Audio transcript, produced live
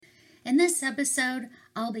this episode,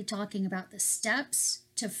 I'll be talking about the steps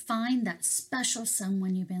to find that special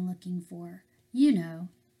someone you've been looking for. You know,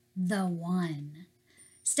 the one.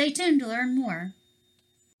 Stay tuned to learn more.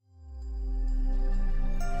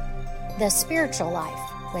 The Spiritual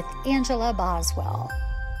Life with Angela Boswell.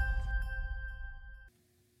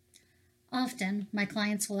 Often, my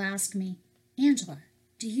clients will ask me, Angela,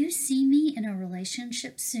 do you see me in a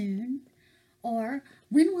relationship soon? Or,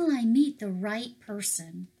 when will I meet the right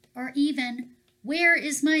person? Or even, where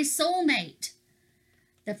is my soulmate?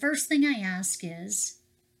 The first thing I ask is,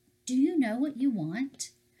 do you know what you want?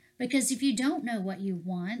 Because if you don't know what you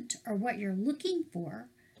want or what you're looking for,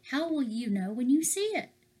 how will you know when you see it?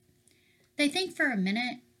 They think for a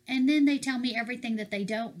minute, and then they tell me everything that they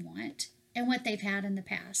don't want and what they've had in the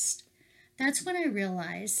past. That's when I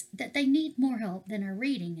realize that they need more help than a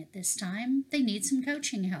reading at this time. They need some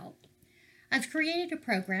coaching help. I've created a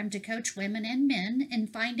program to coach women and men in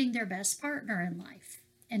finding their best partner in life.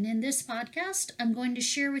 And in this podcast, I'm going to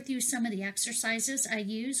share with you some of the exercises I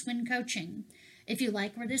use when coaching. If you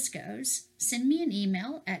like where this goes, send me an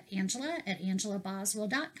email at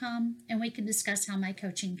angela@angelaboswell.com and we can discuss how my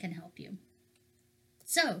coaching can help you.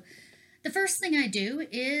 So, the first thing I do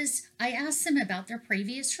is I ask them about their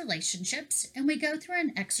previous relationships, and we go through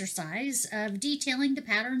an exercise of detailing the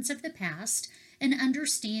patterns of the past and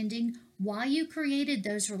understanding why you created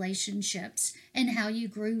those relationships and how you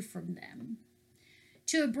grew from them.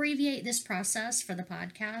 To abbreviate this process for the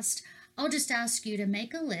podcast, I'll just ask you to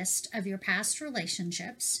make a list of your past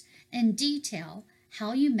relationships and detail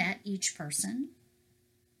how you met each person,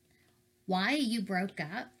 why you broke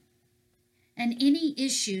up, and any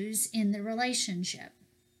issues in the relationship.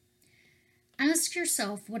 Ask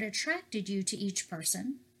yourself what attracted you to each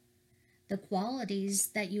person, the qualities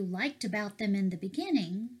that you liked about them in the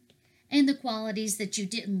beginning, and the qualities that you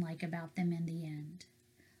didn't like about them in the end.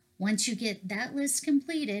 Once you get that list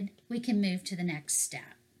completed, we can move to the next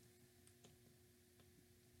step.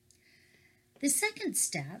 The second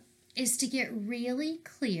step is to get really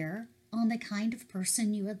clear on the kind of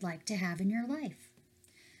person you would like to have in your life.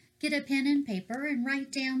 Get a pen and paper and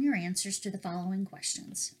write down your answers to the following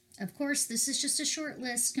questions. Of course, this is just a short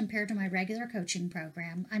list compared to my regular coaching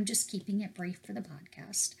program. I'm just keeping it brief for the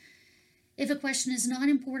podcast. If a question is not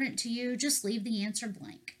important to you, just leave the answer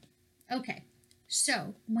blank. Okay,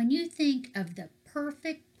 so when you think of the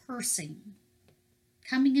perfect person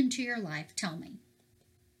coming into your life, tell me,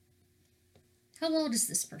 how old is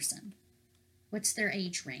this person? What's their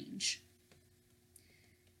age range?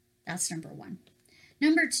 That's number one.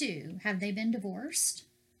 Number two, have they been divorced?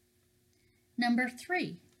 Number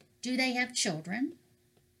three, do they have children?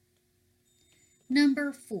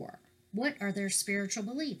 Number four, what are their spiritual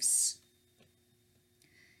beliefs?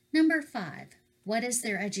 Number five, what is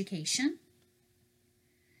their education?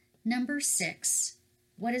 Number six,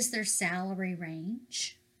 what is their salary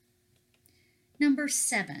range? Number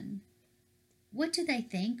seven, what do they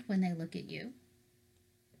think when they look at you?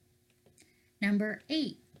 Number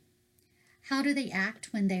eight, how do they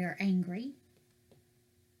act when they are angry?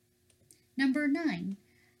 Number 9,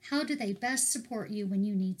 how do they best support you when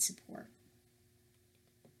you need support?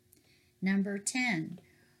 Number 10,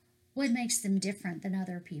 what makes them different than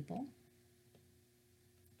other people?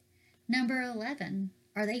 Number 11,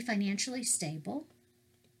 are they financially stable?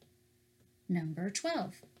 Number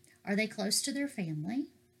 12, are they close to their family?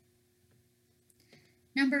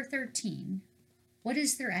 Number 13, what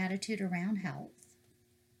is their attitude around health?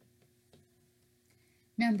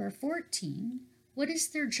 Number 14, what is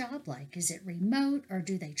their job like? Is it remote, or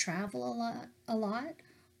do they travel a lot,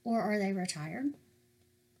 or are they retired?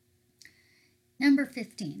 Number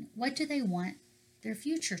 15, what do they want their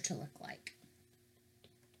future to look like?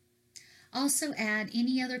 Also add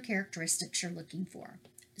any other characteristics you're looking for,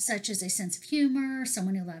 such as a sense of humor,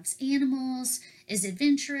 someone who loves animals, is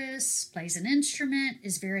adventurous, plays an instrument,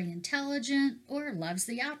 is very intelligent, or loves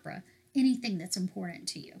the opera, anything that's important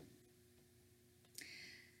to you.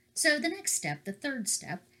 So the next step, the third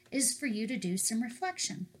step, is for you to do some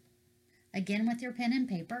reflection. Again, with your pen and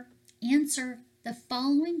paper, answer the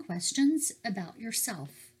following questions about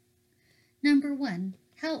yourself. Number 1,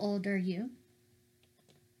 how old are you?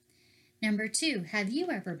 Number 2, have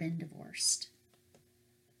you ever been divorced?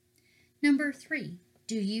 Number 3,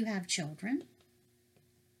 do you have children?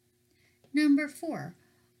 Number 4,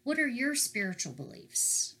 what are your spiritual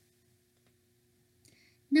beliefs?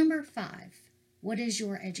 Number 5, what is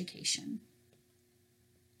your education?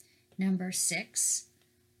 Number 6,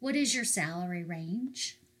 what is your salary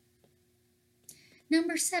range?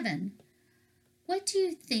 Number 7, what do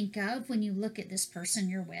you think of when you look at this person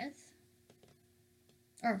you're with?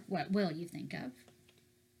 Or what will you think of?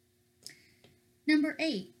 Number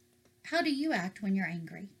 8, how do you act when you're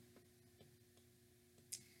angry?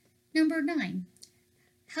 Number 9,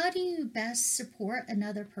 how do you best support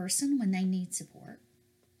another person when they need support?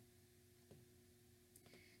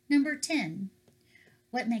 Number 10,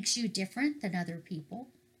 what makes you different than other people?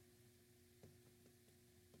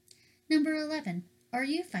 Number 11, are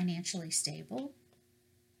you financially stable?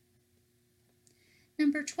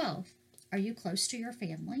 Number 12, are you close to your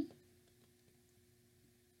family?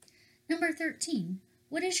 Number 13,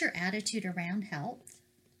 what is your attitude around health?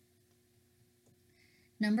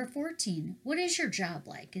 Number 14, what is your job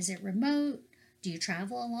like? Is it remote? Do you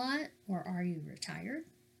travel a lot, or are you retired?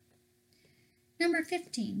 Number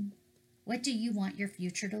 15, what do you want your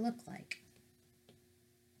future to look like?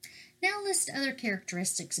 Now list other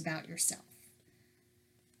characteristics about yourself.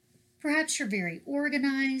 Perhaps you're very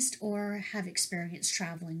organized or have experience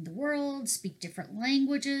traveling the world, speak different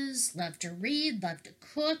languages, love to read, love to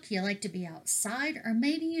cook, you like to be outside, or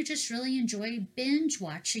maybe you just really enjoy binge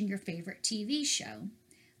watching your favorite TV show.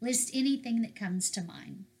 List anything that comes to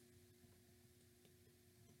mind.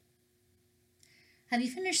 Have you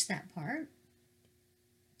finished that part?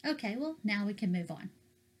 Okay, well, now we can move on.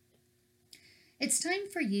 It's time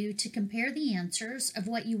for you to compare the answers of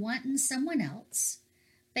what you want in someone else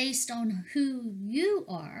based on who you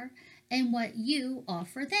are and what you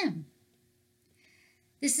offer them.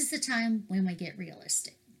 This is the time when we get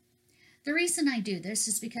realistic. The reason I do this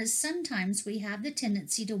is because sometimes we have the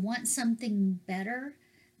tendency to want something better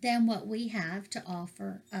than what we have to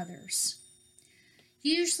offer others.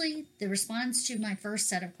 Usually, the response to my first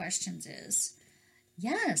set of questions is,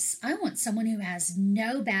 yes, I want someone who has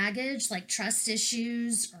no baggage like trust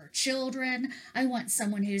issues or children. I want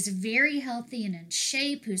someone who's very healthy and in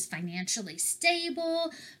shape, who's financially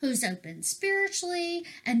stable, who's open spiritually,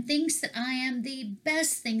 and thinks that I am the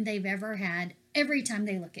best thing they've ever had every time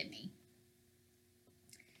they look at me.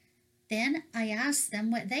 Then I ask them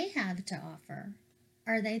what they have to offer.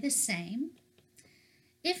 Are they the same?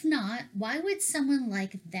 If not, why would someone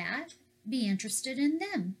like that be interested in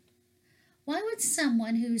them? Why would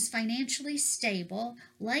someone who's financially stable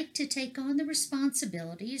like to take on the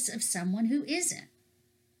responsibilities of someone who isn't?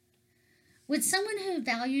 Would someone who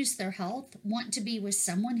values their health want to be with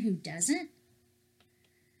someone who doesn't?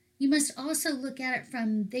 You must also look at it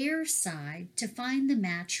from their side to find the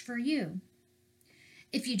match for you.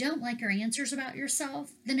 If you don't like your answers about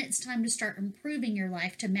yourself, then it's time to start improving your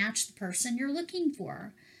life to match the person you're looking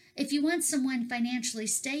for. If you want someone financially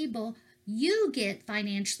stable, you get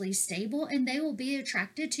financially stable and they will be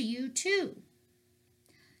attracted to you too.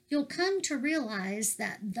 You'll come to realize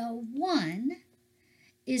that the one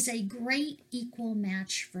is a great equal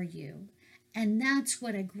match for you. And that's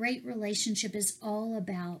what a great relationship is all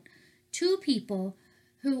about. Two people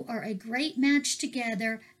who are a great match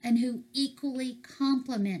together and who equally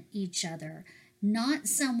complement each other, not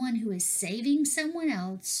someone who is saving someone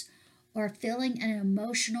else or filling an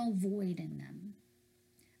emotional void in them.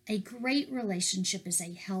 A great relationship is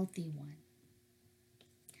a healthy one.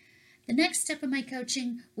 The next step of my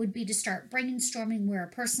coaching would be to start brainstorming where a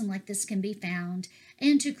person like this can be found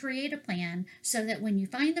and to create a plan so that when you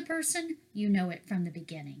find the person, you know it from the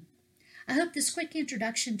beginning. I hope this quick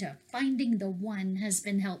introduction to finding the one has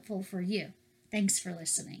been helpful for you. Thanks for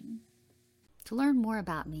listening. To learn more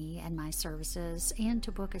about me and my services and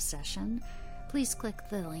to book a session, please click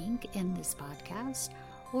the link in this podcast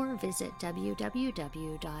or visit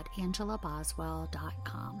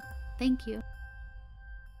www.angelaboswell.com. Thank you.